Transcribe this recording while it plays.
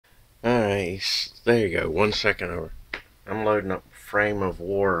Nice. There you go. 1 second over. I'm loading up Frame of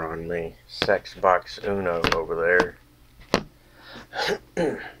War on me. Sexbox Uno over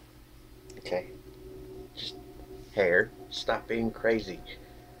there. Okay. Just hair. Stop being crazy.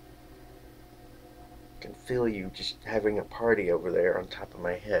 I can feel you just having a party over there on top of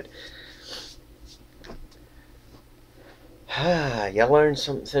my head. You learn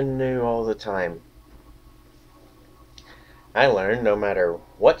something new all the time. I learned no matter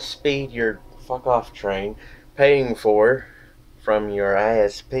what speed your fuck off train paying for from your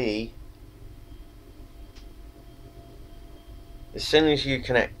ISP, as soon as you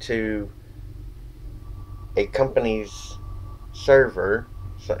connect to a company's server,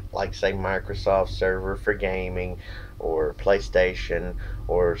 like say Microsoft server for gaming, or PlayStation,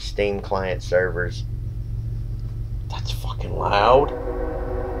 or Steam client servers, that's fucking loud.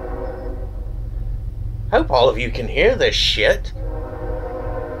 Hope all of you can hear this shit.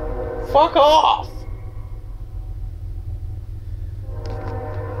 Fuck off!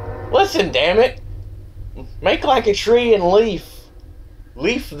 Listen, damn it! Make like a tree and leaf.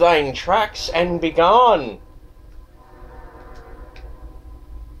 Leaf thine tracks and be gone.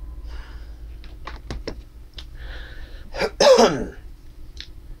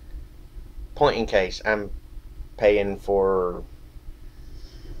 Point in case, I'm paying for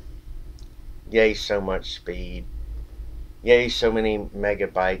yay so much speed, yay so many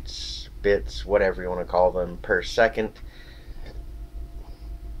megabytes, bits, whatever you want to call them, per second.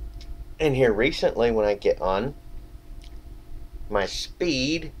 And here recently when I get on, my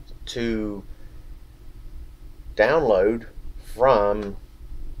speed to download from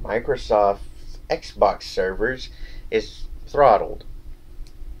Microsoft Xbox servers is throttled.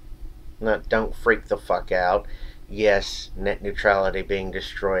 Now, don't freak the fuck out. Yes, net neutrality being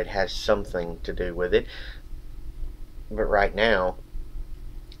destroyed has something to do with it. But right now,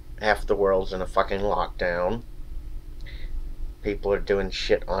 half the world's in a fucking lockdown. People are doing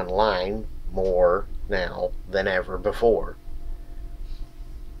shit online more now than ever before.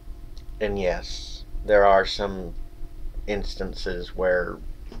 And yes, there are some instances where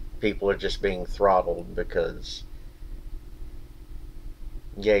people are just being throttled because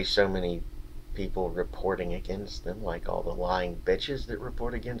yay, so many people reporting against them, like all the lying bitches that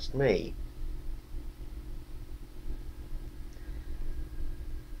report against me.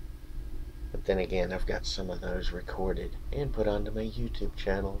 But then again, I've got some of those recorded and put onto my YouTube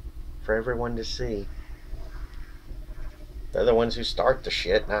channel for everyone to see. They're the ones who start the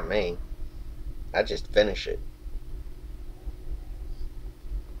shit, not me. I just finish it.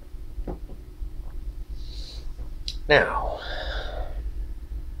 Now,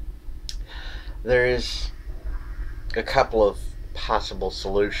 there is a couple of possible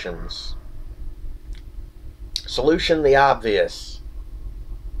solutions. Solution the obvious.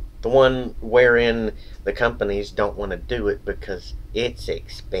 The one wherein the companies don't want to do it because it's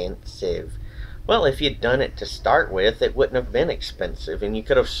expensive. Well, if you'd done it to start with, it wouldn't have been expensive, and you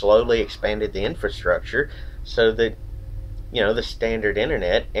could have slowly expanded the infrastructure so that, you know, the standard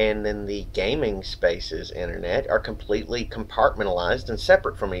internet and then the gaming spaces internet are completely compartmentalized and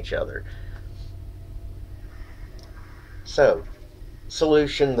separate from each other. So,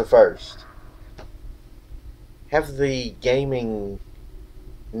 solution the first. Have the gaming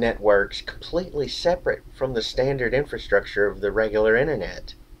networks completely separate from the standard infrastructure of the regular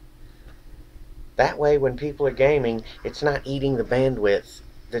internet. That way, when people are gaming, it's not eating the bandwidth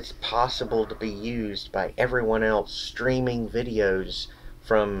that's possible to be used by everyone else streaming videos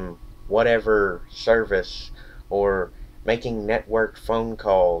from whatever service, or making network phone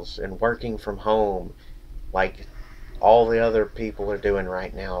calls and working from home like all the other people are doing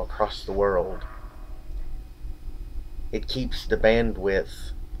right now across the world. It keeps the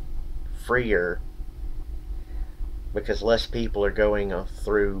bandwidth freer because less people are going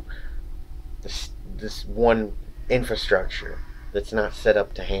through this one infrastructure that's not set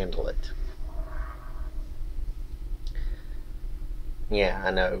up to handle it. Yeah, I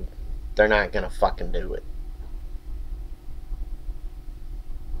know. They're not gonna fucking do it.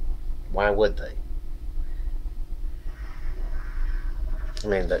 Why would they? I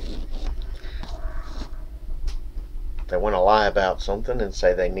mean, they want to lie about something and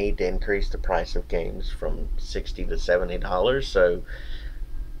say they need to increase the price of games from $60 to $70, so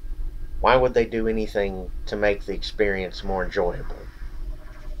why would they do anything to make the experience more enjoyable?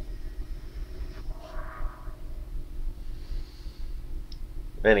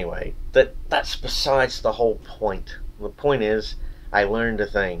 Anyway, that's besides the whole point. The point is, I learned a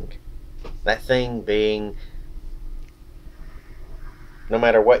thing. That thing being, no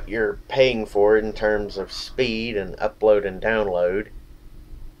matter what you're paying for in terms of speed and upload and download,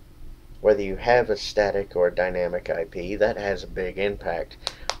 whether you have a static or a dynamic IP, that has a big impact.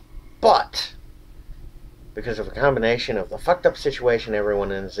 But because of a combination of the fucked up situation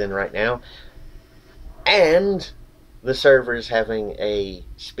everyone is in right now and the servers having a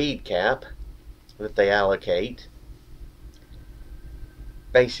speed cap that they allocate,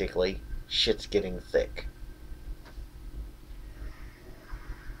 basically shit's getting thick.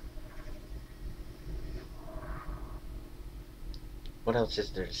 What else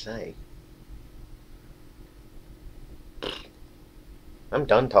is there to say? I'm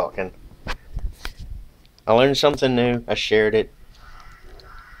done talking. I learned something new. I shared it.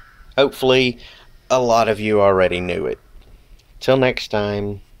 Hopefully, a lot of you already knew it. Till next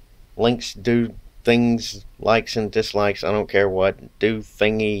time, links, do things, likes and dislikes, I don't care what. Do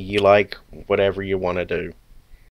thingy you like, whatever you want to do.